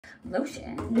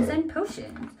lotions and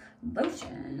potions.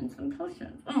 Lotions and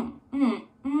potions.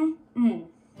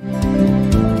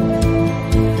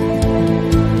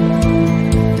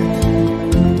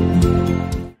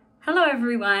 Hello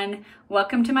everyone,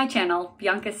 welcome to my channel,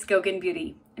 Bianca Skogan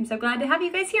Beauty. I'm so glad to have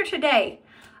you guys here today.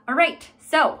 All right,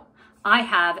 so I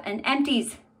have an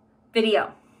empties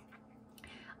video.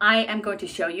 I am going to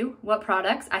show you what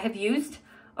products I have used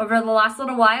over the last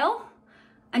little while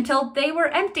until they were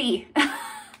empty.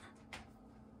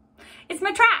 It's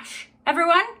my trash,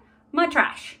 everyone, my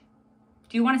trash.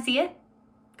 Do you want to see it?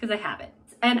 Because I have it.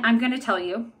 And I'm going to tell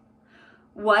you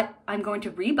what I'm going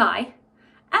to rebuy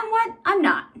and what I'm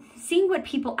not. Seeing what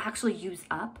people actually use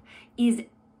up is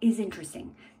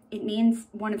interesting. It means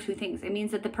one of two things. It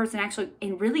means that the person actually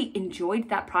really enjoyed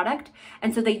that product,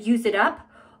 and so they use it up,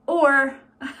 or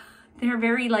they're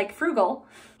very like frugal,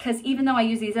 because even though I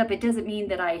use these up, it doesn't mean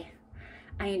that I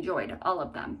enjoyed all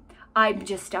of them. I'm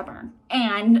just stubborn,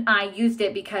 and I used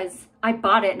it because I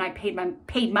bought it and I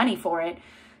paid money for it,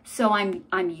 so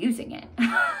I'm using it.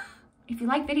 If you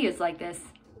like videos like this,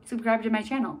 subscribe to my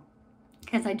channel,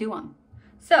 because I do them.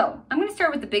 So I'm going to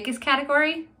start with the biggest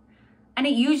category, and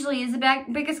it usually is the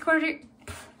biggest category.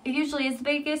 It usually is the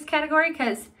biggest category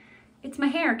because it's my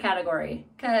hair category,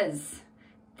 because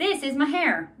this is my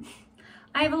hair.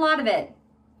 I have a lot of it,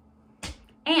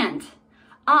 and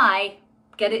I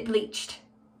get it bleached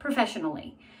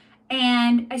professionally,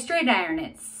 and I straight iron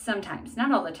it sometimes,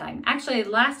 not all the time. Actually,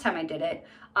 last time I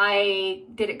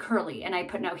did it curly, and I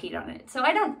put no heat on it. So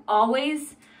I don't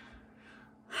always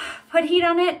put heat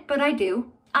on it, but I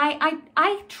do.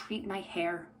 I treat my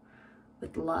hair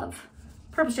with love.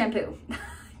 Purple shampoo.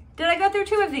 Did I go through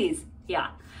 2 of these? Yeah.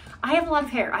 I have a lot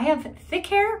of hair. I have thick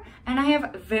hair and I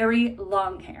have very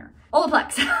long hair.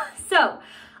 Olaplex. So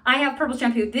I have purple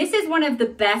shampoo. This is one of the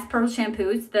best purple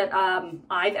shampoos that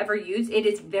I've ever used. It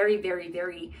is very, very,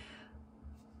 very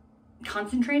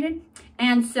concentrated.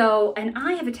 And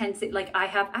I have a tendency,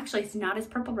 actually it's not as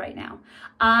purple right now.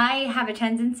 I have a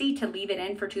tendency to leave it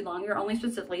in for too long. You're only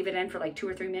supposed to leave it in for like 2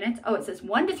 or 3 minutes. Oh, it says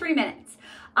 1 to 3 minutes.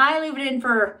 I leave it in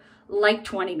for like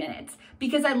 20 minutes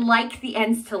because I like the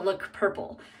ends to look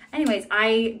purple. Anyways,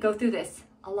 I go through this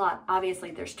a lot. Obviously,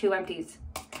 there's 2 empties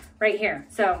right here.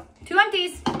 So 2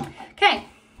 empties. Okay.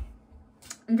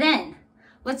 Then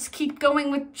let's keep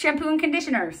going with shampoo and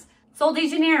conditioners. Sol de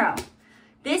Janeiro.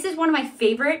 This is one of my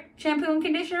favorite shampoo and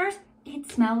conditioners.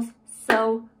 It smells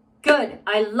so good.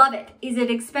 I love it. Is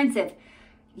it expensive?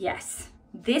 Yes.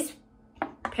 This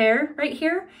pair right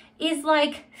here is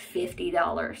like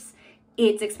 $50.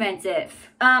 It's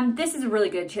expensive. This is a really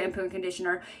good shampoo and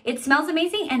conditioner. It smells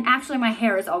amazing, and actually my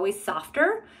hair is always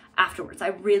softer afterwards. I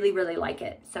really, really like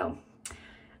it. So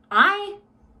I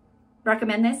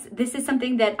recommend this. This is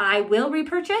something that I will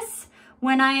repurchase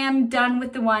when I am done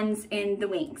with the ones in the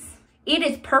wings. It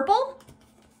is purple.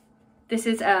 This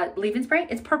is a leave-in spray.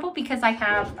 It's purple because I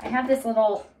have this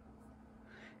little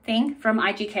thing from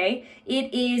IGK.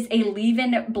 It is a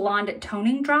leave-in blonde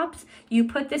toning drops. You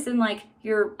put this in like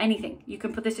your anything. You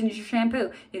can put this in your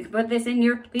shampoo. You can put this in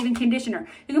your leave-in conditioner.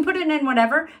 You can put it in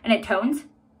whatever, and it tones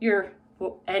your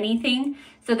anything,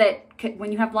 so that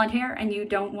when you have blonde hair and you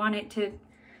don't want it to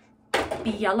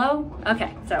be yellow.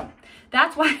 Okay, so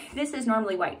that's why this is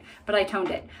normally white, but I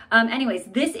toned it. Anyways,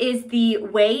 this is the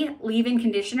Way leave-in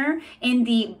conditioner in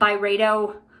the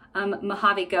Byredo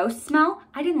Mojave Ghost smell.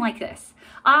 I didn't like this.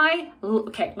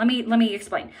 Okay, let me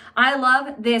explain. I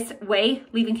love this Way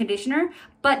leave-in conditioner,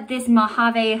 but this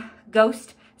Mojave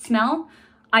Ghost smell,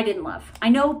 I didn't love. I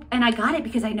know, and I got it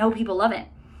because I know people love it.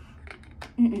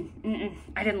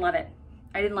 I didn't love it.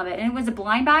 I didn't love it. And it was a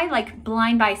blind buy, like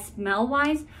blind buy smell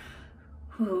wise.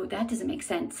 Ooh, that doesn't make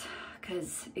sense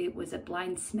because it was a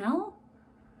blind smell.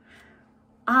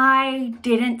 I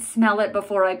didn't smell it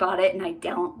before I bought it, and I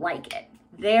don't like it.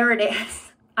 There it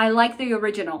is. I like the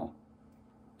original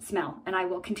smell, and I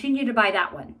will continue to buy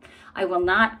that one. I will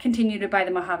not continue to buy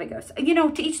the Mojave Ghost. You know,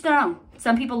 to each their own.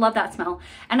 Some people love that smell,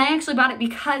 and I actually bought it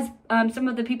because some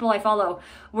of the people I follow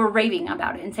were raving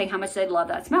about it and saying how much they love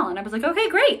that smell, and I was like, okay,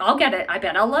 great, I'll get it. I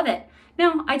bet I'll love it.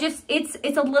 No,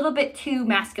 it's a little bit too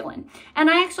masculine, and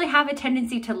I actually have a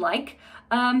tendency to like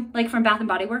from Bath &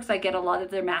 Body Works, I get a lot of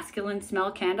their masculine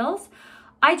smell candles.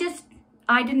 I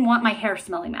didn't want my hair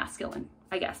smelling masculine,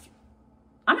 I guess.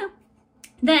 I don't know.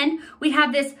 Then we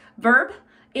have this Verb.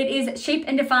 It is Shape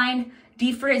and Define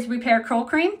Defrizz Repair Curl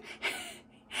Cream.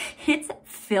 It's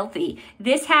filthy.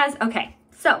 This has, okay,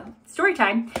 so story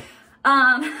time.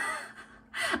 Let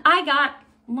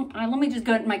me just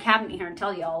go to my cabinet here and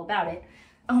tell you all about it.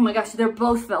 Oh my gosh, they're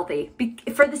both filthy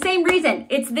for the same reason.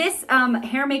 It's this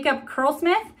hair makeup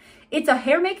Curlsmith. It's a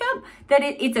hair makeup that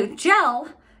it's a gel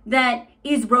that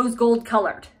is rose gold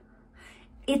colored.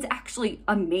 It's actually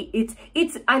amazing.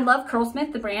 I love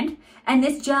Curlsmith, the brand, and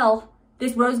this gel,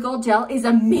 this rose gold gel is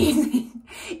amazing.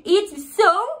 It's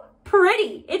so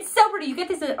pretty. It's so pretty. You get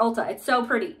this at Ulta. It's so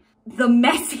pretty. The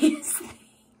messiest thing.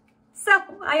 So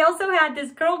I also had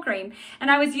this curl cream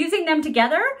and I was using them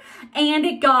together and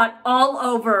it got all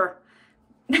over.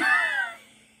 It's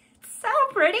so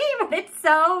pretty, but it's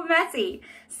so messy.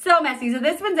 So messy. So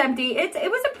this one's empty. It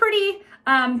was a pretty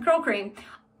curl cream.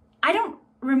 I don't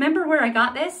remember where I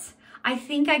got this. I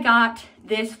think I got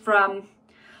this from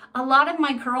a lot of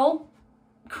my curl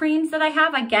creams that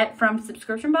I get from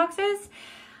subscription boxes.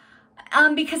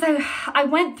 Because I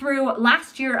went through,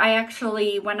 last year I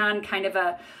actually went on kind of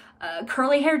a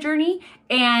curly hair journey,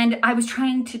 and I was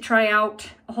trying to try out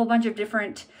a whole bunch of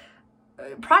different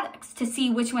products to see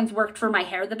which ones worked for my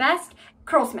hair the best.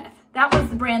 Curlsmith, that was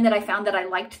the brand that I found that I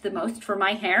liked the most for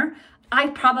my hair. I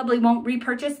probably won't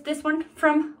repurchase this one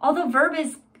from, although Verb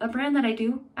is a brand that I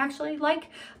do actually like,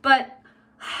 but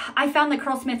I found that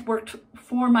Curlsmith worked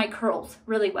for my curls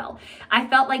really well. I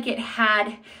felt like it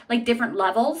had like different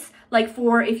levels, like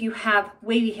for if you have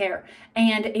wavy hair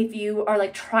and if you are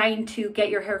like trying to get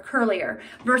your hair curlier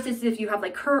versus if you have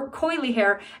like coily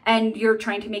hair and you're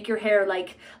trying to make your hair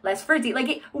like less frizzy.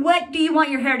 Like what do you want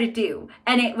your hair to do?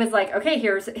 And it was like, okay,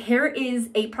 here is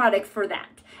a product for that.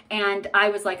 And I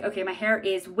was like, okay, my hair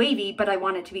is wavy, but I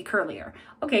want it to be curlier.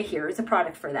 Okay, here is a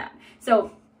product for that.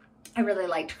 So I really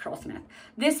liked Curlsmith.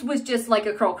 This was just like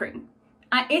a curl cream.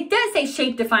 It does say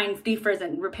shape, define, defrizz,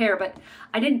 and repair, but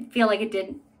I didn't feel like it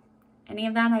did any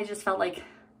of that. I just felt like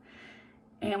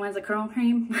it was a curl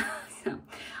cream. So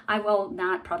I will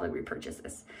not probably repurchase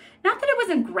this. Not that it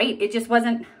wasn't great. It just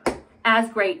wasn't as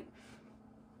great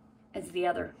as the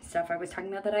other stuff I was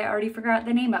talking about that I already forgot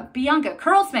the name of. Bianca,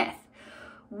 Curlsmith.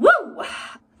 Woo!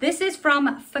 This is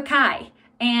from Fakai,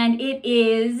 and it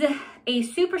is a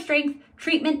super strength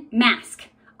treatment mask.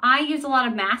 I use a lot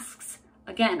of masks.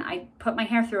 Again, I put my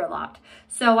hair through a lot,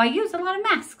 so I use a lot of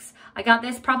masks. I got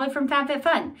this probably from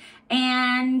FabFitFun.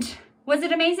 And was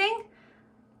it amazing?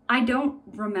 I don't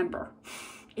remember.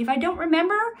 If I don't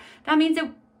remember, that means it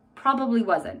probably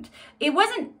wasn't. It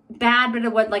wasn't bad, but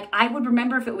it was like, I would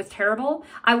remember if it was terrible.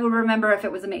 I would remember if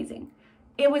it was amazing.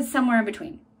 It was somewhere in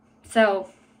between. So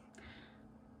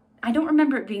I don't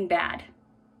remember it being bad.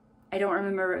 I don't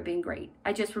remember it being great.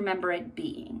 I just remember it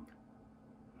being.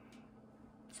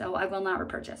 So I will not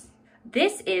repurchase.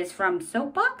 This is from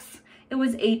Soapbox. It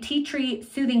was a tea tree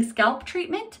soothing scalp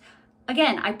treatment.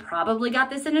 Again, I probably got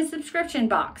this in a subscription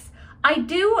box. I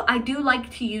do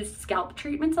like to use scalp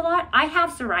treatments a lot. I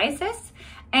have psoriasis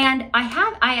and I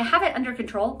have it under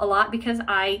control a lot because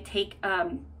I take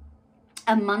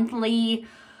a monthly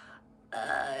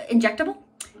injectable.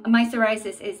 My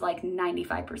psoriasis is like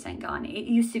 95% gone. It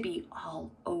used to be all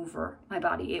over my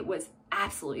body. It was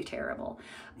absolutely terrible.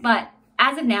 But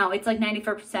as of now, it's like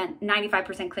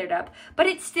 95% cleared up, but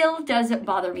it still does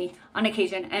bother me on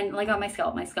occasion. And like on my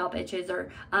scalp itches,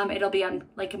 or it'll be on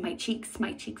like my cheeks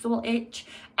will itch.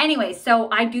 Anyway,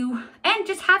 so I do, and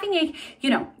just having a,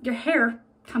 your hair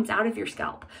comes out of your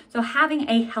scalp. So having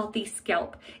a healthy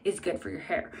scalp is good for your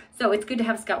hair. So it's good to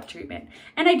have scalp treatment.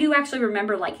 And I do actually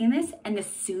remember liking this, and the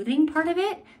soothing part of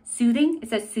it, it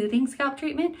says soothing scalp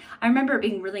treatment. I remember it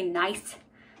being really nice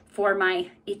for my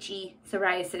itchy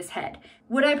psoriasis head.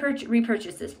 Would I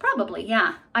repurchase this? Probably,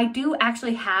 yeah. I do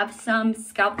actually have some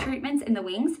scalp treatments in the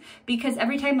wings because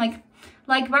every time like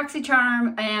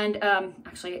BoxyCharm and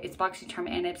actually it's BoxyCharm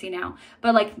and Ipsy now,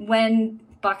 but like when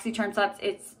BoxyCharm stops,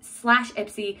 it's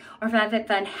 /Ipsy or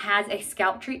FabFitFun has a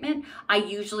scalp treatment, I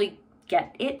usually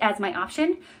get it as my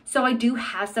option. So I do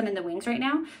have some in the wings right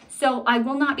now. So I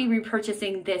will not be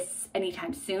repurchasing this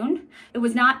anytime soon. It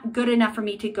was not good enough for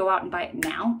me to go out and buy it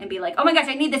now and be like, oh my gosh,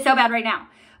 I need this so bad right now.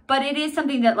 But it is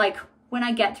something that like when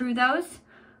I get through those,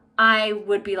 I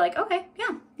would be like, okay,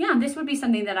 yeah, this would be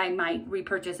something that I might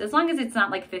repurchase as long as it's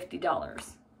not like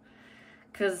 $50.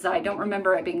 Because I don't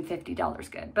remember it being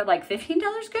 $50 good, but like $15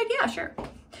 good? Yeah, sure.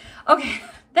 Okay,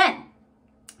 then,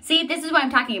 see, this is what I'm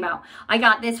talking about. I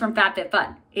got this from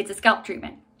FabFitFun. It's a scalp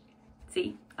treatment.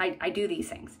 See, I do these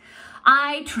things.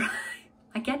 I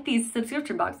get these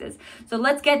subscription boxes. So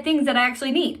let's get things that I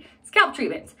actually need. Scalp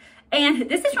treatments. And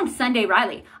this is from Sunday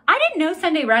Riley. I didn't know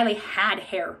Sunday Riley had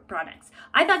hair products.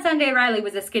 I thought Sunday Riley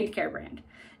was a skincare brand.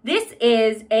 This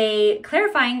is a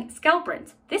clarifying scalp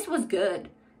rinse. This was good.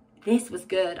 This was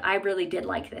good. I really did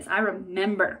like this. I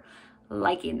remember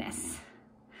liking this.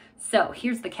 So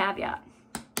here's the caveat.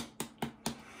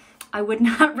 I would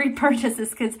not repurchase this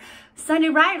because Sunday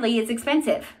Riley is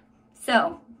expensive.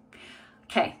 So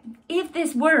Okay, if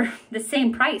this were the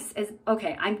same price as,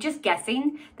 okay, I'm just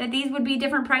guessing that these would be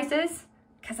different prices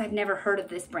because I've never heard of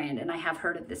this brand, and I have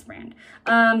heard of this brand.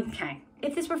 Okay,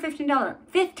 if this were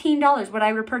 $15, would I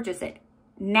repurchase it?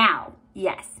 Now,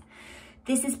 yes.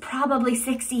 This is probably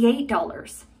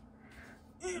 $68.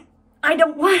 I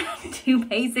don't want to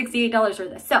pay $68 for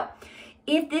this. So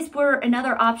if this were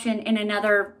another option in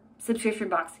another subscription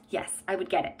box, yes, I would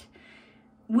get it.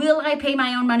 Will I pay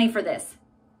my own money for this?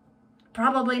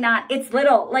 Probably not. It's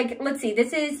little. Like, let's see.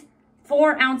 This is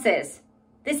 4 ounces.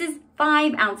 This is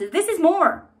 5 ounces. This is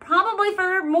more. Probably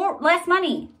for less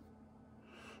money.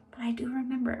 But I do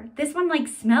remember this one like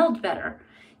smelled better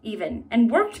even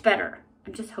and worked better.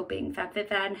 I'm just hoping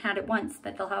FabFitFun had it once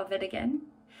that they'll have it again.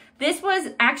 This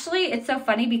was actually, it's so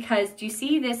funny because do you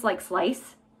see this like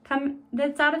slice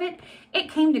that's out of it?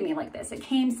 It came to me like this. It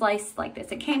came sliced like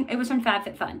this. It was from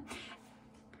FabFitFun.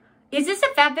 Is this a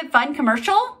FabFitFun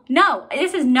commercial? No,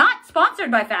 this is not sponsored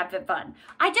by FabFitFun.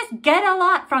 I just get a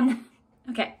lot from them.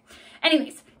 Okay.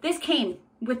 Anyways, this came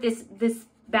with this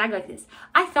bag like this.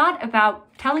 I thought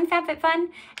about telling FabFitFun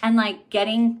and like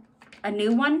getting a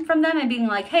new one from them and being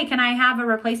like, hey, can I have a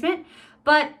replacement?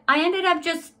 But I ended up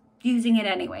just using it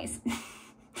anyways.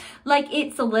 Like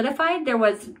it solidified. No,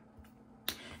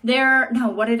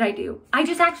 what did I do? I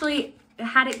just actually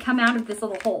had it come out of this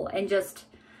little hole and just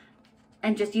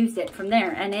used it from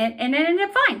there, and it ended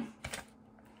up fine.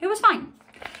 It was fine.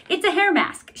 It's a hair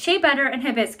mask, shea butter and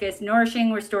hibiscus,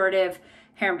 nourishing restorative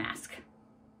hair mask.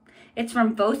 It's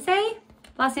from Bose,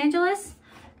 Los Angeles.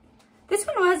 This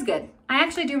one was good. I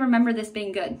actually do remember this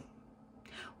being good.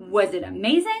 Was it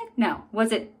amazing? No.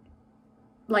 Was it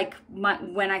like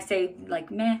when I say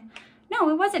like meh? No,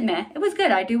 it wasn't meh. It was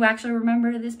good. I do actually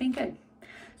remember this being good.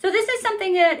 So this is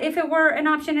something that if it were an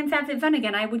option in FabFitFun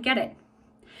again, I would get it.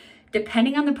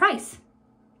 Depending on the price.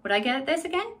 Would I get this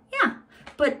again? Yeah.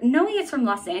 But knowing it's from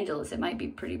Los Angeles, it might be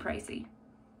pretty pricey.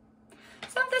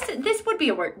 So this would be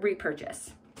a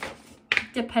repurchase.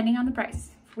 Depending on the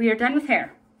price. We are done with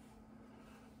hair.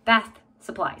 Bath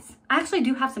supplies. I actually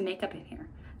do have some makeup in here.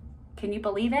 Can you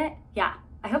believe it? Yeah,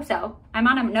 I hope so. I'm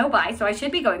on a no-buy, so I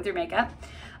should be going through makeup.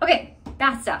 Okay,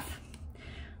 bath stuff.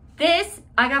 This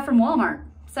I got from Walmart.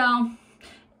 So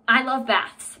I love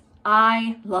baths.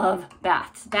 I love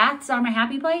baths. Baths are my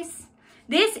happy place.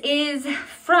 This is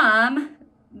from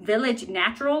Village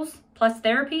Naturals Plus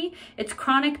Therapy. It's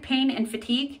chronic pain and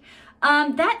fatigue.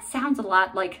 That sounds a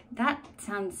lot like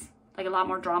a lot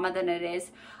more drama than it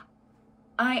is.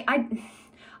 I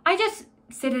just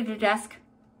sit at a desk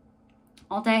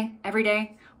all day, every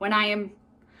day. When I am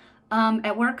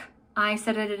at work, I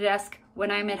sit at a desk. When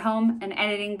I'm at home and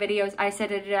editing videos, I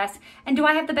sit at a desk. And do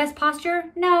I have the best posture?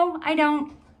 No, I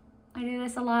don't. I do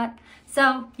this a lot.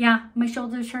 So yeah, my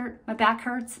shoulders hurt, my back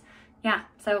hurts. Yeah,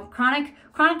 so chronic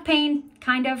pain,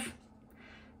 kind of,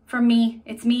 for me,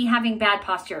 it's me having bad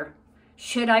posture.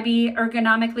 Should I be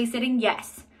ergonomically sitting?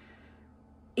 Yes.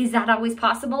 Is that always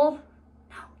possible?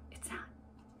 No, it's not.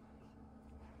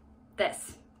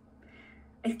 This.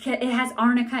 It has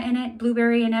arnica in it,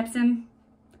 blueberry and Epsom.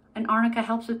 And arnica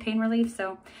helps with pain relief,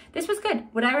 so this was good.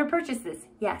 Would I repurchase this?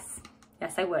 Yes.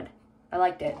 Yes, I would. I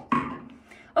liked it.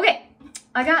 Okay,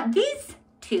 I got these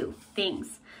 2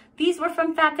 things. These were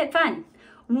from FabFitFun.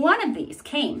 One of these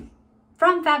came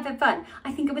from FabFitFun.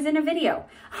 I think it was in a video.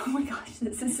 Oh my gosh,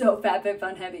 this is so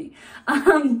FabFitFun heavy.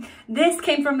 This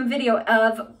came from a video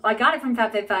of, I got it from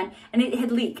FabFitFun and it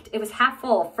had leaked. It was half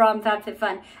full from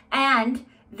FabFitFun and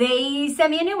they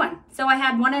sent me a new one. So I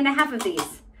had 1.5 of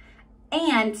these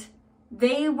and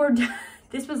they were,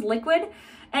 this was liquid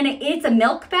and it's a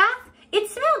milk bath. It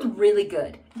smelled really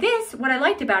good. This, what I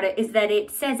liked about it is that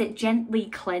it says it gently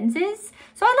cleanses.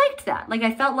 So I liked that. Like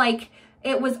I felt like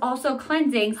it was also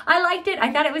cleansing. I liked it.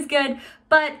 I thought it was good.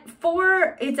 But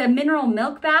it's a mineral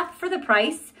milk bath for the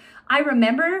price. I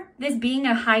remember this being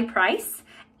a high price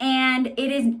and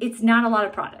it's not a lot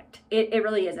of product. It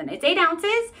really isn't. It's 8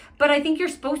 ounces, but I think you're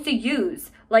supposed to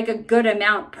use like a good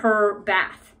amount per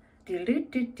bath.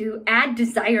 Add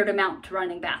desired amount to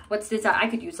running bath. What's desired? I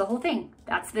could use the whole thing.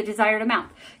 That's the desired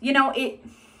amount. You know,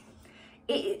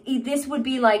 this would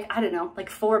be like, I don't know, like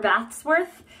 4 baths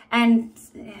worth. And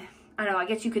I don't know, I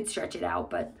guess you could stretch it out,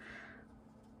 but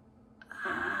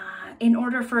in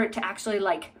order for it to actually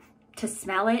like to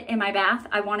smell it in my bath,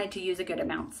 I wanted to use a good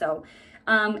amount. So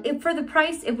for the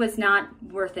price, it was not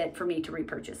worth it for me to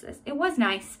repurchase this. It was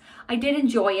nice. I did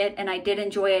enjoy it, and I did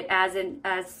enjoy it as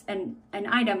an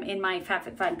item in my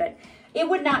FabFitFun, but it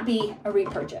would not be a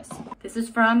repurchase. This is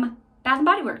from Bath &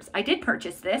 Body Works. I did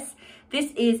purchase this.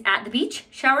 This is At the Beach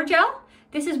shower gel.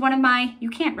 This is one of my, you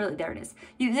can't really, there it is.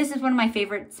 This is one of my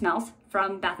favorite smells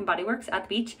from Bath & Body Works at the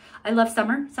beach. I love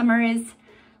summer. Summer is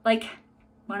like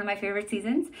one of my favorite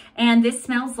seasons. And this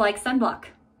smells like sunblock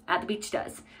at the beach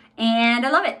does. And I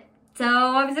love it. So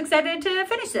I was excited to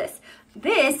finish this.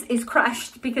 This is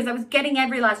crushed because I was getting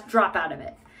every last drop out of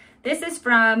it. This is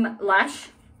from Lush.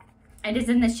 It is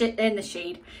in the shade,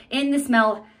 in the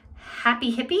smell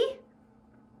Happy Hippie.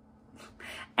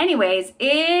 Anyways,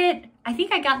 I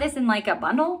think I got this in like a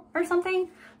bundle or something,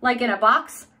 like in a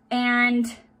box.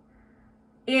 And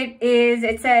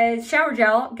it says shower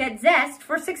gel, get zest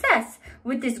for success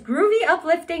with this groovy,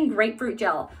 uplifting grapefruit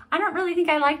gel. I don't really think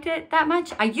I liked it that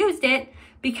much. I used it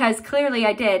because clearly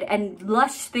I did, and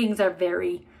Lush things are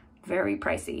very, very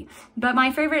pricey. But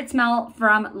my favorite smell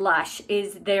from Lush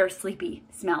is their sleepy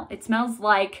smell. It smells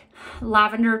like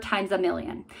lavender times a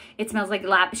million. It smells like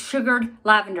sugared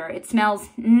lavender. It smells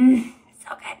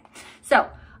so good. So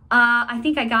I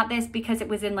think I got this because it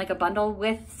was in like a bundle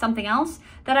with something else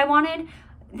that I wanted.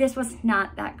 This was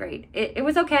not that great. It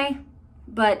was okay,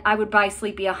 but I would buy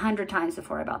Sleepy 100 times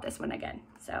before I bought this one again.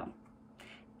 So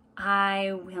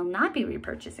I will not be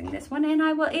repurchasing this one, and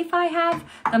I will, if I have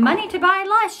the money to buy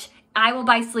Lush, I will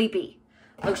buy Sleepy.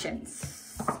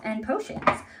 Lotions and potions.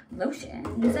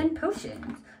 Lotions and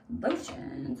potions.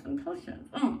 Lotions and potions.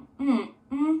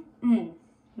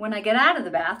 When I get out of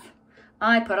the bath,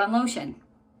 I put on lotion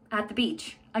at the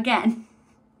beach again.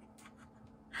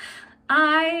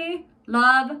 I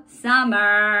love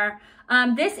summer.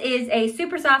 This is a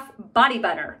super soft body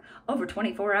butter. Over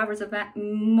 24 hours of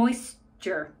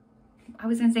moisture. I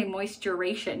was gonna say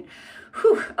moisturization.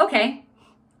 Whew, okay.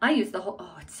 I use the whole,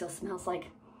 oh, it still smells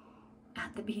like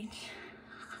at the beach.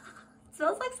 It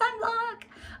smells like sunblock.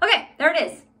 Okay, there it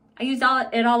is. I used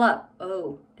it all up.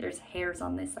 Oh, there's hairs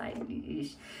on this side.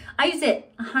 I used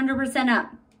it 100%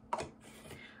 up.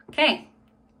 Okay,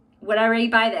 would I already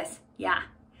buy this? Yeah.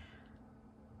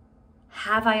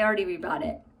 Have I already rebought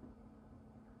it?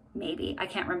 Maybe, I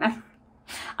can't remember.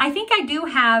 I think I do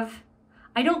have,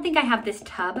 I don't think I have this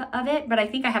tub of it, but I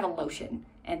think I have a lotion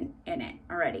in it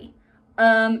already.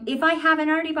 If I haven't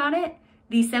already bought it,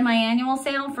 the semi-annual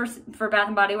sale for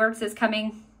Bath & Body Works is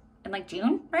coming in like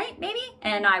June, right? Maybe?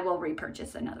 And I will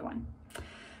repurchase another one.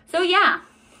 So yeah,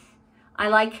 I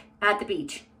like At the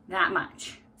Beach that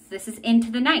much. So this is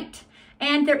Into the Night.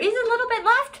 And there is a little bit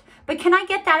left, but can I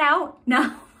get that out?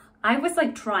 No. I was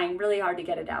like trying really hard to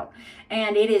get it out.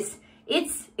 And it's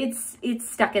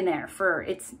stuck in there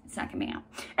it's not coming out.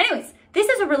 Anyways, this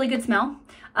is a really good smell.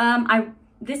 I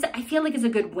feel like it's a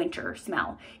good winter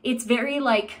smell. It's very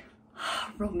like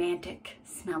romantic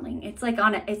smelling. It's like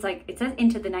it says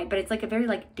Into the Night, but it's like a very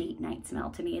like date night smell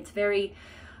to me. It's very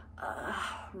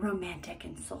romantic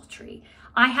and sultry.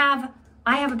 I have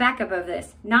a backup of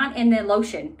this, not in the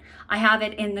lotion. I have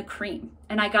it in the cream,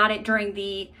 and I got it during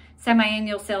the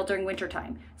semi-annual sale during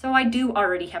wintertime. So I do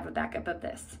already have a backup of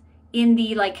this. In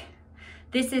the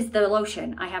this is the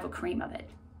lotion, I have a cream of it.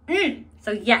 So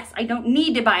yes, I don't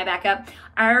need to buy a backup.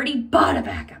 I already bought a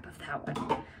backup of that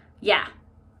one. Yeah,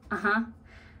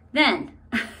 Then,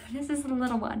 this is the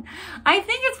little one. I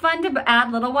think it's fun to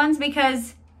add little ones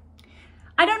because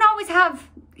I don't always have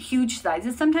huge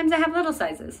sizes. Sometimes I have little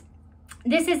sizes.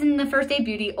 This is in the First Aid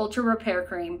Beauty Ultra Repair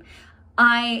Cream.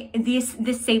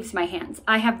 This saves my hands.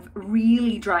 I have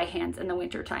really dry hands in the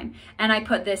winter time, and I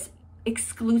put this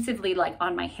exclusively like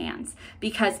on my hands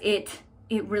because it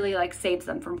really like saves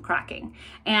them from cracking.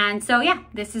 And so yeah,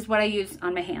 this is what I use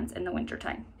on my hands in the winter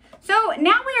time. So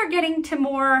now we are getting to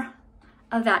more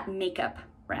of that makeup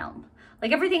realm.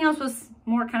 Like everything else was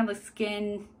more kind of like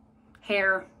skin,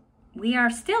 hair. We are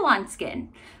still on skin,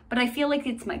 but I feel like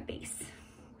it's my face.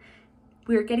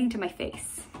 We're getting to my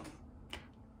face.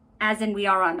 As in we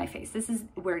are on my face. This is,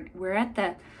 we're at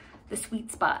the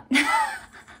sweet spot.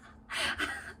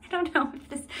 I don't know if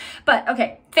this, but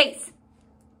okay, face.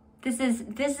 This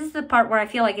is the part where I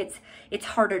feel like it's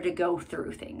harder to go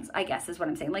through things, I guess is what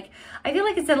I'm saying. Like, I feel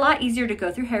like it's a lot easier to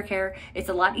go through hair care. It's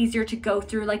a lot easier to go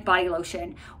through like body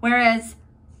lotion. Whereas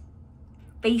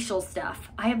facial stuff,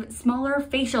 I have a smaller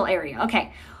facial area.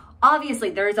 Okay,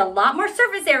 obviously there's a lot more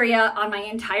surface area on my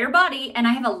entire body and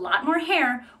I have a lot more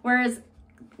hair, whereas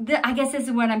I guess this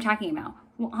is what I'm talking about.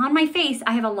 Well, on my face,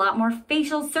 I have a lot more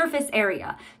facial surface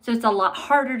area. So it's a lot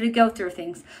harder to go through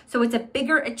things. So it's a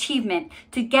bigger achievement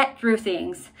to get through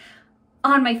things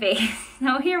on my face.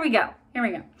 So here we go.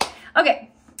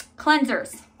 Okay,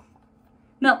 cleansers.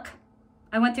 Milk.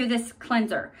 I went through this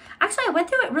cleanser. Actually, I went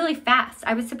through it really fast.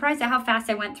 I was surprised at how fast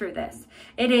I went through this.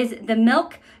 It is the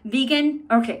Milk Vegan,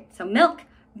 okay, so Milk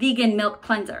Vegan Milk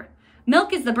Cleanser.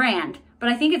 Milk is the brand, but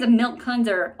I think it's a milk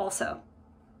cleanser also.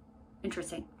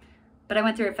 Interesting. But I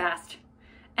went through it fast.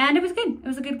 And it was good. It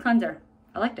was a good cleanser.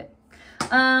 I liked it.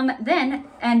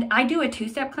 And I do a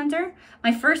 2-step cleanser.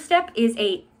 My first step is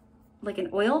like an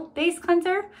oil-based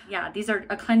cleanser. Yeah, these are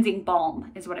a cleansing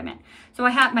balm is what I meant. So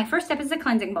my first step is a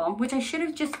cleansing balm, which I should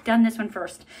have just done this one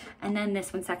first and then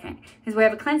this one second. Because we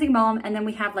have a cleansing balm and then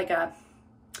we have like a,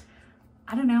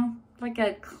 I don't know, like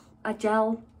a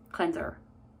gel cleanser,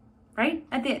 right?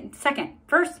 At the second,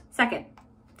 first, second.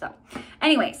 So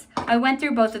anyways, I went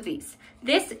through both of these.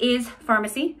 This is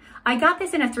Pharmacy. I got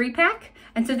this in a 3-pack.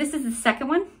 And so this is the second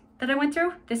one that I went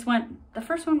through. This one, the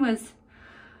first one was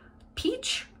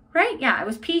peach, right? Yeah, it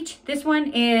was peach. This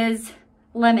one is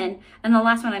lemon. And the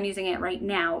last one I'm using it right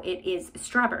now, it is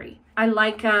strawberry. I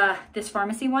like this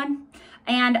Pharmacy one.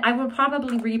 And I will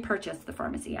probably repurchase the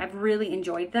Pharmacy. I've really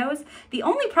enjoyed those. The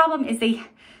only problem is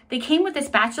they came with a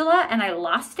spatula and I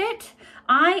lost it.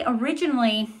 I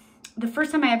originally, the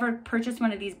first time I ever purchased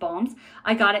one of these balms,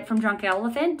 I got it from Drunk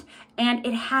Elephant and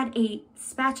it had a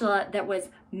spatula that was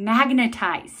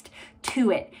magnetized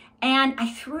to it. And I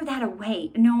threw that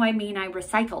away. No, I mean, I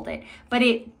recycled it, but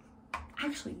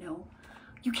actually, no,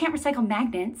 you can't recycle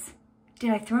magnets.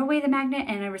 Did I throw away the magnet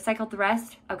and I recycled the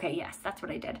rest? Okay, yes, that's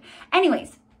what I did.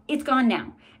 Anyways, it's gone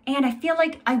now. And I feel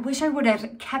like I wish I would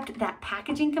have kept that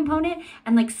packaging component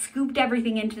and like scooped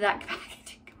everything into that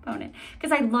packaging component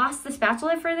because I lost the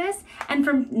spatula for this. And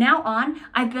from now on,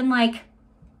 I've been like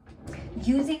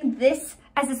using this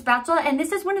as a spatula. And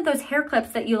this is one of those hair clips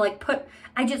that you like put,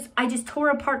 I just tore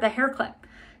apart the hair clip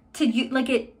to you,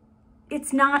 like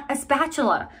it's not a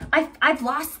spatula. I've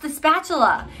lost the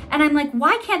spatula. And I'm like,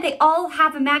 why can't they all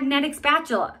have a magnetic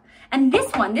spatula? And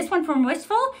this one from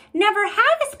Wishful never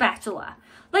had a spatula.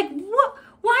 Like, what?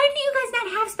 Why do you guys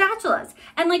not have spatulas?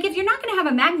 And like, if you're not gonna have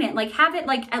a magnet, like have it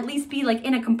like at least be like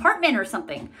in a compartment or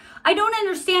something. I don't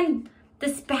understand the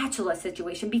spatula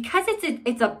situation because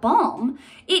it's a balm.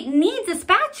 It needs a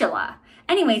spatula.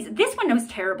 Anyways, this one was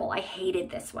terrible. I hated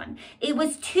this one. It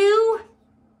was too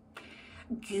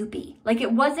goopy. Like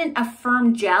it wasn't a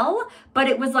firm gel, but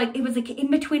it was like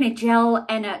in between a gel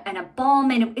and a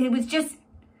balm, and it was just,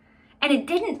 and it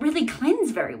didn't really cleanse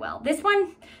very well. This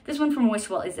one from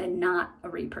Wishful is not a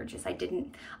repurchase.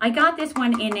 I got this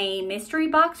one in a mystery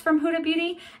box from Huda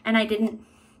Beauty, and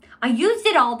I used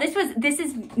it all. This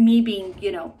is me being,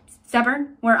 you know,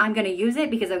 stubborn where I'm going to use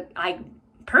it because I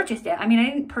purchased it. I mean, I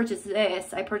didn't purchase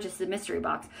this. I purchased the mystery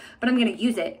box, but I'm going to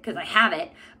use it because I have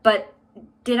it. But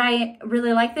did I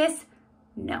really like this?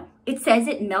 No. It says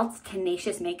it melts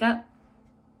tenacious makeup.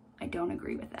 I don't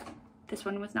agree with that. This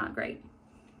one was not great.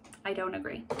 I don't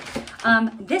agree.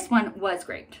 This one was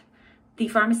great. The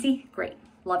Pharmacy, great.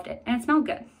 Loved it. And it smelled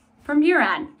good. From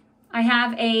Murad, I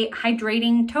have a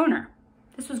hydrating toner.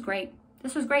 This was great.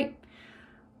 This was great.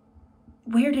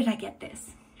 Where did I get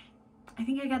this? I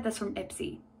think I got this from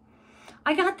Ipsy.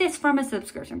 I got this from a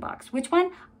subscription box. Which one?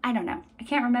 I don't know. I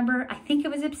can't remember. I think it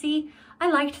was Ipsy.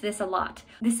 I liked this a lot.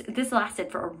 This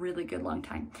lasted for a really good long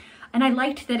time. And I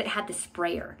liked that it had the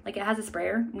sprayer. Like it has a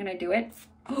sprayer. I'm going to do it.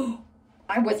 Oh,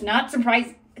 I was not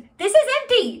surprised. This is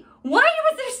empty. Why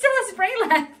was there still a spray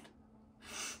left?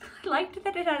 I liked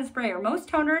that it had a sprayer. Most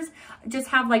toners just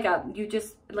have like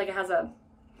it has a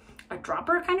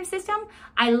dropper kind of system.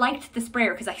 I liked the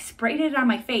sprayer because I sprayed it on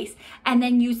my face and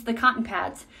then used the cotton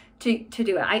pads to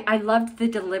do it. I loved the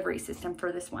delivery system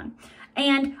for this one.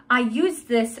 And I used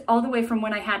this all the way from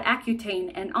when I had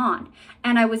Accutane and on.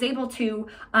 And I was able to,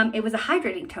 it was a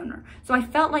hydrating toner. So I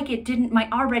felt like it didn't, my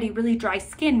already really dry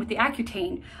skin with the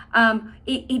Accutane,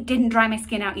 it didn't dry my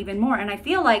skin out even more. And I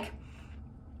feel like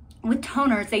with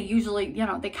toners, they usually, you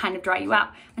know, they kind of dry you out.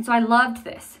 And so I loved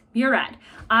this. Murad,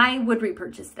 I would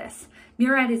repurchase this.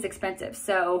 Murad is expensive,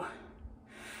 so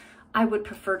I would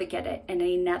prefer to get it in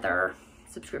another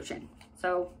subscription.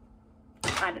 So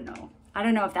I don't know. I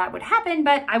don't know if that would happen,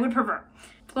 but I would prefer.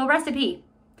 Glow Recipe.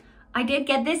 I did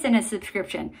get this in a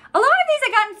subscription. A lot of these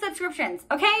I got in subscriptions,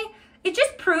 okay? It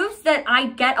just proves that I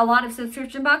get a lot of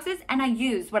subscription boxes and I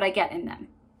use what I get in them.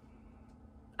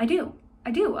 I do. I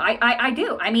do.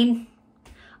 I mean,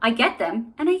 I get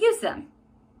them and I use them.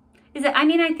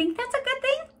 I think that's a good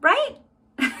thing, right?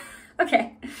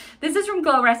 Okay, this is from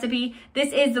Glow Recipe.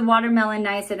 This is the watermelon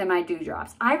niacinamide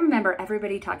dewdrops. I remember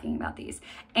everybody talking about these.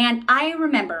 And I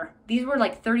remember these were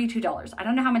like $32. I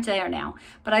don't know how much they are now,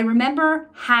 but I remember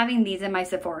having these in my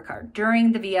Sephora card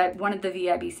during one of the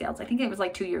VIB sales. I think it was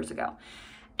like 2 years ago.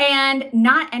 And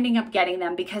not ending up getting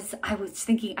them because I was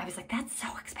like, that's so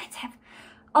expensive.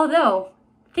 Although,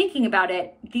 thinking about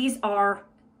it, these are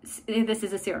this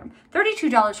is a serum.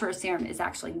 $32 for a serum is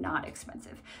actually not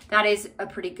expensive. That is a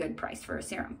pretty good price for a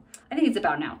serum. I think it's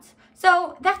about an ounce.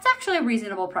 So that's actually a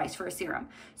reasonable price for a serum.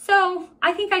 So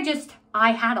I think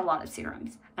I had a lot of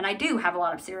serums, and I do have a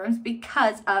lot of serums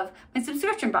because of my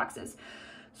subscription boxes.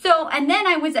 So, and then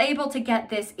I was able to get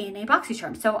this in a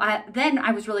BoxyCharm. So then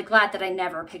I was really glad that I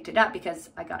never picked it up because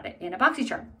I got it in a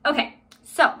BoxyCharm. Okay,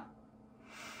 so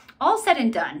all said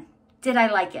and done, did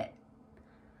I like it?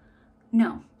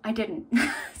 No, I didn't.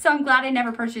 So I'm glad I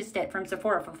never purchased it from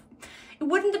Sephora. It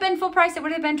wouldn't have been full price. It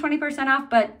would have been 20% off,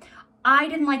 but I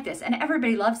didn't like this, and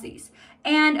everybody loves these.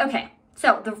 And okay,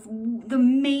 so the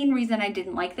main reason I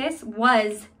didn't like this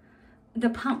was the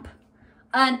pump.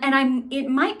 It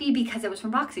might be because it was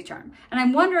from BoxyCharm. And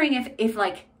I'm wondering if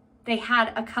like they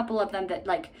had a couple of them that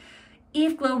like,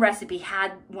 if Glow Recipe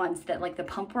had ones that like the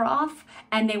pump were off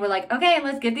and they were like, okay,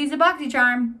 let's give these a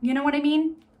BoxyCharm. You know what I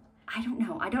mean? I don't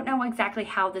know. I don't know exactly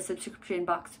how the subscription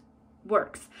box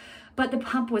works, but the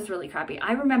pump was really crappy.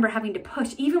 I remember having to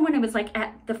push, even when it was like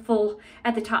at the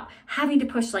top, having to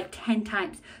push like 10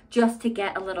 times just to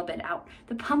get a little bit out.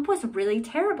 The pump was really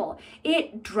terrible.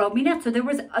 It drove me nuts. So there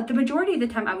was, the majority of the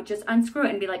time I would just unscrew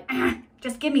it and be like,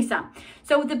 just give me some.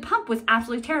 So the pump was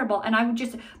absolutely terrible. And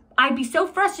I'd be so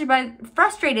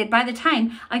frustrated by the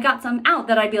time I got some out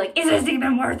that I'd be like, is this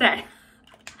even worth it?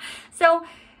 So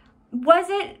was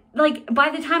it like, by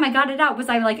the time I got it out, was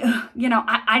I like, you know,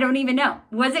 I don't even know.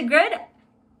 Was it good?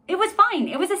 It was fine.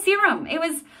 It was a serum. It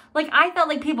was like, I felt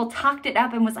like people talked it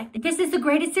up and was like, this is the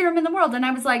greatest serum in the world. And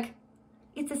I was like,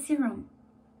 it's a serum.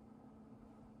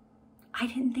 I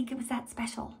didn't think it was that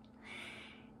special.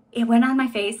 It went on my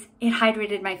face. It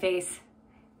hydrated my face.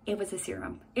 It was a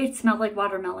serum. It smelled like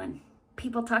watermelon.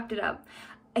 People talked it up.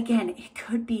 Again, it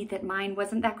could be that mine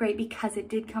wasn't that great because it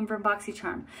did come from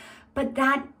BoxyCharm. But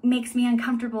that makes me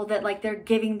uncomfortable that like they're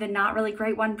giving the not really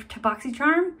great one to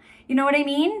BoxyCharm. You know what I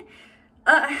mean?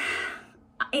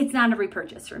 It's not a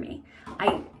repurchase for me.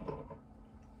 I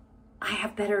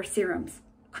have better serums,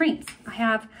 creams. I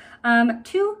have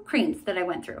 2 creams that I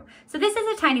went through. So this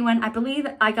is a tiny one. I believe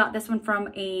I got this one from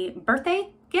a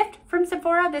birthday gift from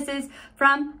Sephora. This is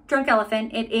from Drunk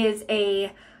Elephant. It is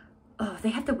a, oh, they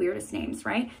have the weirdest names,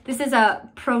 right? This is a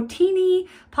Proteiny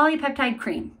Polypeptide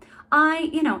Cream.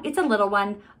 You know, it's a little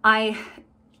one.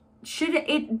 Should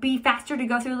it be faster to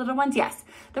go through little ones? Yes.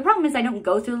 The problem is I don't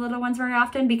go through little ones very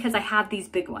often because I have these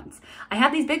big ones. I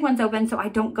have these big ones open, so I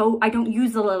don't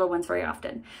use the little ones very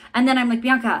often. And then I'm like,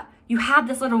 Bianca, you have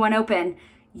this little one open,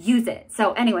 use it.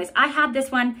 So anyways, I had this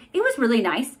one. It was really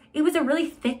nice. It was a really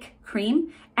thick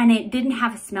cream and it didn't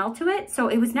have a smell to it. So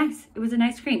it was nice. It was a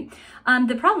nice cream.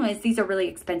 The problem is these are really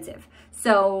expensive.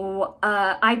 So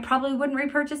I probably wouldn't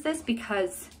repurchase this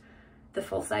because the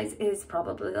full size is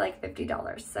probably like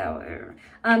 $50. So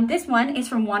this one is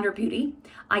from Wander Beauty.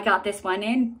 I got this one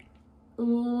in,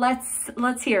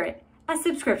 let's hear it, a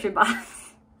subscription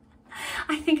box.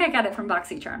 I think I got it from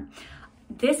BoxyCharm.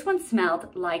 This one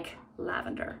smelled like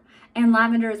lavender, and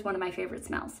lavender is one of my favorite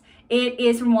smells. It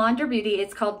is from Wander Beauty.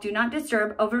 It's called Do Not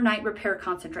Disturb Overnight Repair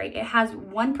Concentrate. It has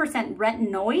 1%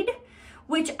 retinoid,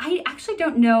 which I actually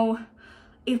don't know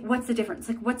what's the difference,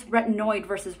 like what's retinoid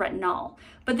versus retinol.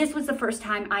 But this was the first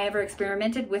time I ever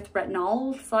experimented with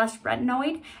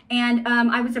retinol/retinoid. And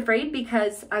I was afraid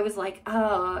because I was like,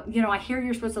 you know, I hear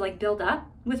you're supposed to like build up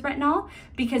with retinol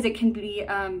because it can be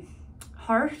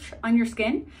harsh on your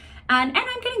skin. And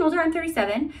I'm getting older, I'm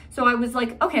 37. So I was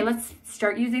like, okay, let's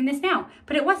start using this now.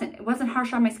 But it wasn't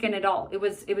harsh on my skin at all. It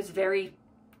was very,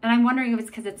 and I'm wondering if it's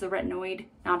because it's a retinoid,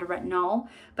 not a retinol,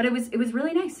 but it was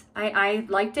really nice. I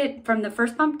liked it from the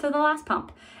first pump to the last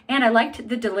pump. And I liked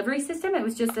the delivery system. It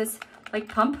was just this like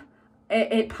pump.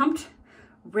 It pumped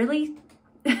really,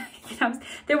 you know,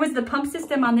 there was the pump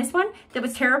system on this one that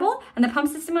was terrible, and the pump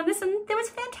system on this one that was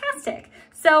fantastic.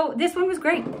 So this one was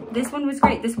great. This one was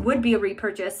great. This would be a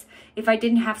repurchase if I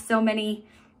didn't have so many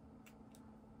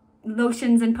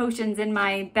lotions and potions in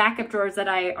my backup drawers that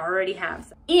I already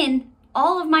have. In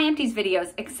all of my empties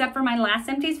videos, except for my last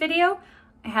empties video,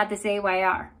 I had this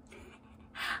AYR.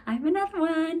 I have another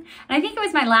one. And I think it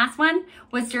was my last one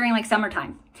was during like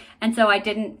summertime. And so I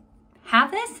didn't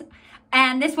have this.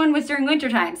 And this one was during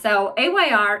wintertime. So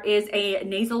AYR is a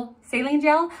nasal saline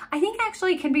gel. I think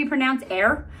actually it can be pronounced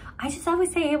air. I just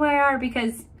always say AYR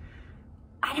because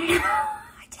I don't know.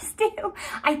 I just do.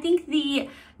 I think the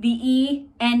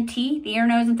ENT, the ear,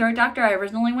 nose, and throat doctor I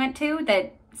originally went to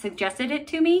that suggested it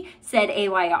to me said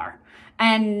AYR.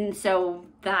 And so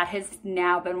that has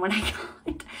now been what I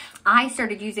got. I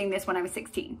started using this when I was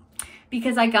 16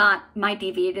 because I got my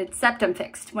deviated septum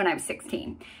fixed when I was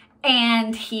 16.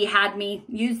 And he had me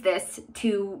use this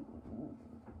to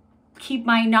keep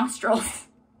my nostrils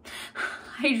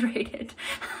hydrated.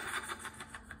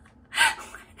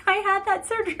 I had that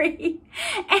surgery,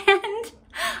 and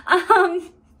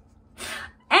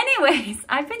anyways,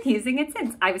 I've been using it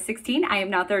since I was 16. I am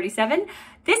now 37.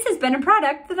 This has been a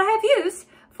product that I have used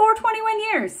for 21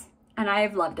 years, and I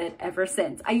have loved it ever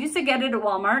since. I used to get it at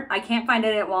Walmart. I can't find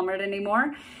it at Walmart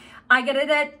anymore. I get it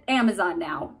at Amazon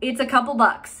now. It's a couple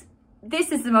bucks.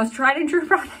 This is the most tried and true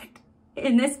product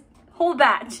in this whole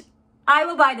batch. I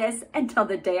will buy this until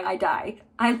the day I die.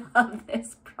 I love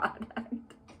this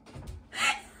product.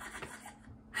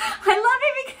 I love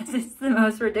it because it's the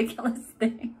most ridiculous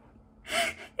thing.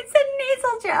 It's a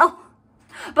nasal gel,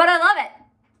 but I love it.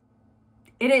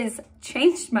 It has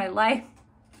changed my life.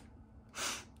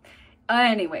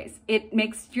 Anyways, it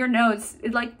makes your nose,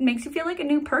 it like makes you feel like a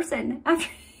new person after.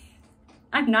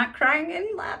 I'm not crying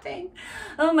and laughing.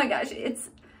 Oh my gosh, it's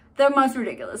the most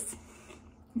ridiculous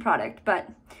product, but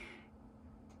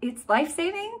it's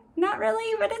life-saving. Not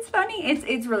really, but it's funny.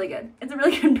 It's really good. It's a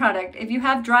really good product. If you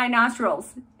have dry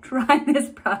nostrils, try this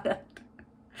product.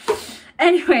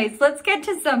 Anyways, let's get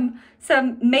to some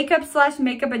makeup /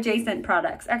 makeup adjacent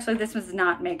products. Actually, this was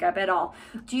not makeup at all.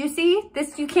 Do you see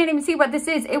this? You can't even see what this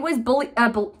is. It was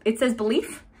it says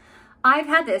Belief. I've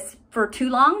had this for too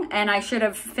long, and I should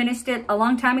have finished it a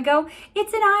long time ago.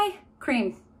 It's an eye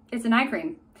cream. It's an eye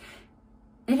cream.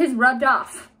 It has rubbed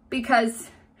off because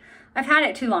I've had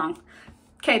it too long.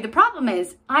 Okay, the problem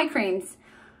is eye creams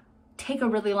take a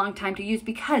really long time to use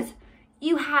because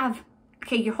you have,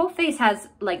 okay, your whole face has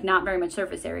like not very much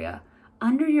surface area.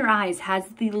 Under your eyes has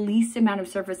the least amount of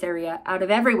surface area out of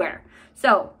everywhere.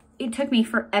 So it took me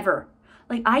forever.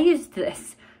 Like I used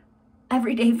this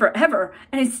every day forever,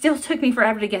 and it still took me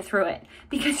forever to get through it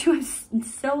because you have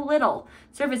so little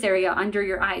surface area under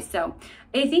your eyes. So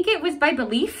I think it was by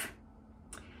Belief.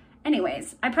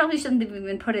 Anyways, I probably shouldn't have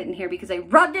even put it in here because I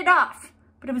rubbed it off,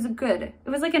 but it was it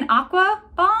was like an aqua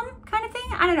bomb kind of thing.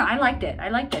 I don't know, I liked it.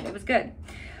 It was good.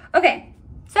 Okay,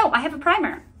 so I have a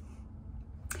primer.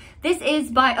 This is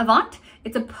by Avant.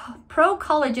 It's a Pro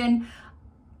Collagen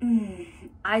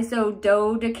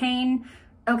isododecane.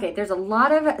 Okay, there's a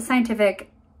lot of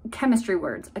scientific chemistry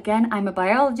words. Again, I'm a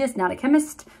biologist, not a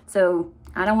chemist, so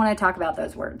I don't want to talk about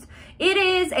those words. It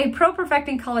is a Pro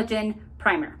Perfecting Collagen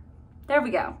Primer. There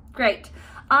we go. Great.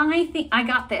 I think I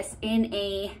got this in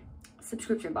a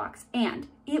subscription box, and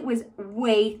it was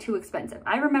way too expensive.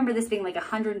 I remember this being like a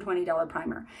 $120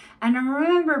 primer, and I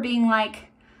remember being like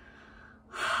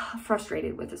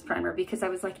frustrated with this primer because I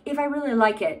was like, if I really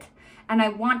like it and I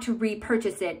want to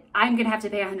repurchase it, I'm gonna have to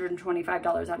pay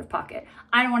 $125 out of pocket.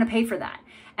 I don't want to pay for that.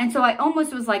 And so I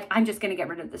almost was like, I'm just gonna get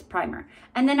rid of this primer.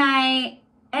 And then I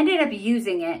ended up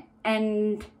using it,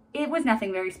 and it was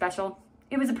nothing very special.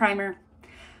 It was a primer.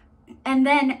 And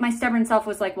then my stubborn self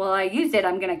was like, well, I used it,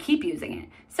 I'm gonna keep using it.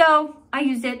 So I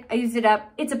used it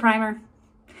up. It's a primer.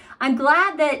 I'm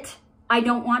glad that I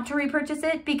don't want to repurchase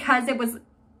it because it was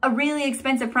a really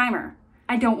expensive primer.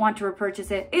 I don't want to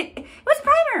repurchase it. It was a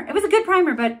primer. It was a good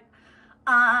primer, but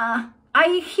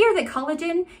I hear that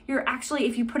collagen, you're actually,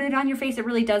 if you put it on your face, it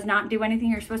really does not do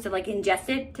anything. You're supposed to like ingest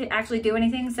it to actually do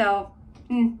anything. So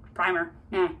primer,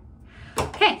 nah.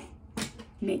 Okay,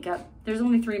 makeup. There's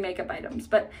only 3 makeup items,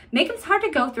 but makeup's hard to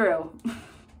go through.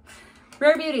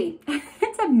 Rare Beauty.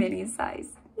 It's a mini size.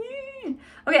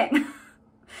 Okay,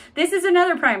 this is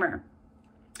another primer.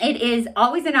 It is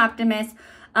Always an Optimist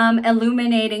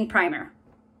Illuminating Primer.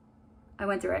 I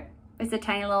went through it. It's a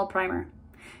tiny little primer.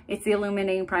 It's the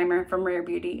Illuminating Primer from Rare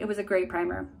Beauty. It was a great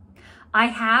primer. I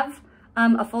have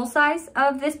a full size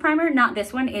of this primer, not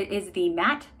this one. It is the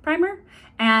matte primer.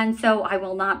 And so I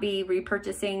will not be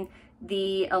repurchasing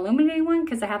the illuminating one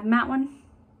because I have a matte one.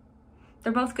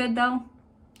 They're both good though.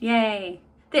 Yay.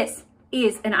 This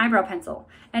is an eyebrow pencil.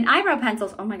 And eyebrow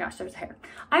pencils, oh my gosh, there's hair.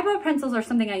 Eyebrow pencils are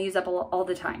something I use up all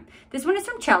the time. This one is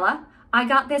from Cella. I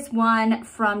got this one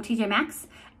from TJ Maxx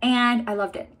and I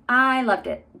loved it. I loved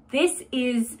it. This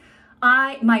is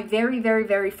my very, very,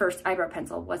 very first eyebrow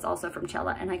pencil was also from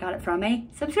Cella, and I got it from a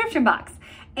subscription box.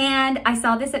 And I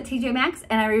saw this at TJ Maxx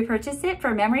and I repurchased it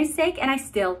for memory's sake, and I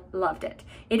still loved it.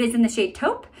 It is in the shade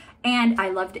Taupe, and I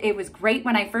loved it. It was great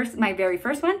when my very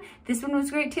first one. This one was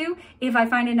great too. If I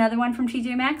find another one from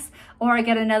TJ Maxx, or I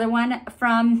get another one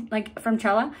from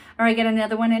Cella, or I get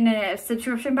another one in a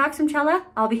subscription box from Cella,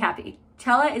 I'll be happy.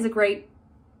 Cella is a great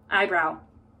eyebrow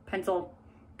pencil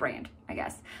brand, I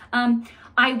guess.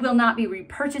 I will not be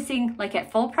repurchasing like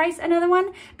at full price another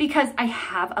one because I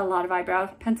have a lot of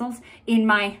eyebrow pencils in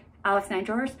my Alex 9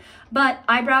 drawers. But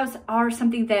eyebrows are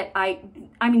something that I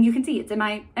mean, you can see it's in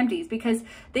my empties because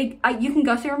you can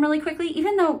go through them really quickly,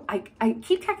 even though I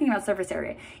keep talking about surface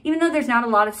area. Even though there's not a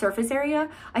lot of surface area,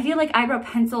 I feel like eyebrow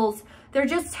pencils,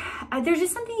 there's just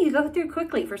something you go through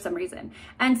quickly for some reason.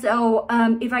 And so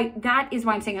that is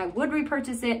why I'm saying I would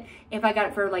repurchase it if I got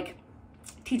it for like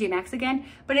TJ Maxx again,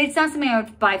 but it's not something I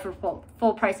would buy for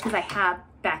full price because I have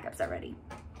backups already.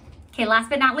 Okay, last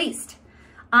but not least,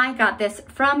 I got this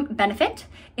from Benefit.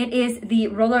 It is the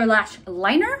Roller Lash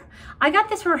Liner. I got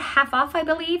this for half off, I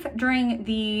believe, during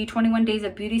the 21 Days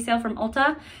of Beauty sale from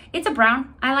Ulta. It's a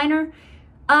brown eyeliner.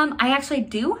 I actually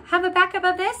do have a backup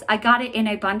of this. I got it in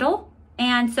a bundle,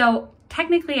 and so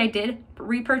technically I did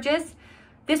repurchase.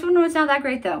 This one was not that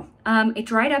great though. It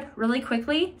dried up really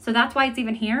quickly, so that's why it's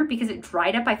even here, because it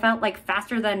dried up, I felt like,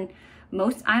 faster than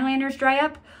most eyeliners dry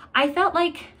up. I felt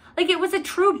like it was a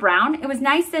true brown. It was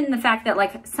nice in the fact that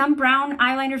like some brown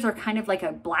eyeliners are kind of like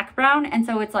a black brown, and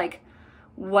so it's like,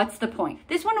 what's the point?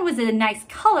 This one was a nice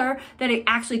color that it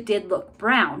actually did look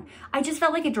brown. I just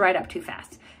felt like it dried up too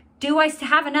fast. Do I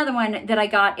have another one that I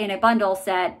got in a bundle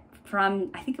set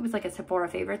from, I think it was like a Sephora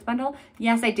Favorites bundle?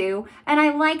 Yes, I do. And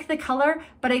I like the color,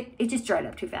 but it just dried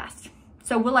up too fast.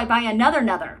 So will I buy another?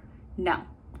 No,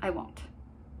 I won't.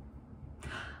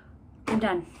 I'm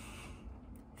done.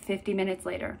 50 minutes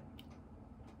later.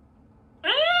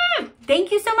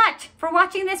 Thank you so much for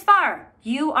watching this far.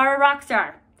 You are a rock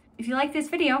star. If you like this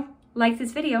video, like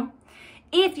this video.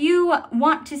 If you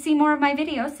want to see more of my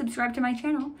videos, subscribe to my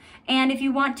channel. And if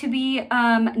you want to be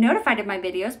notified of my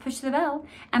videos, push the bell.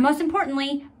 And most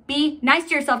importantly, be nice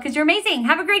to yourself because you're amazing.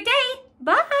 Have a great day.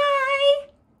 Bye.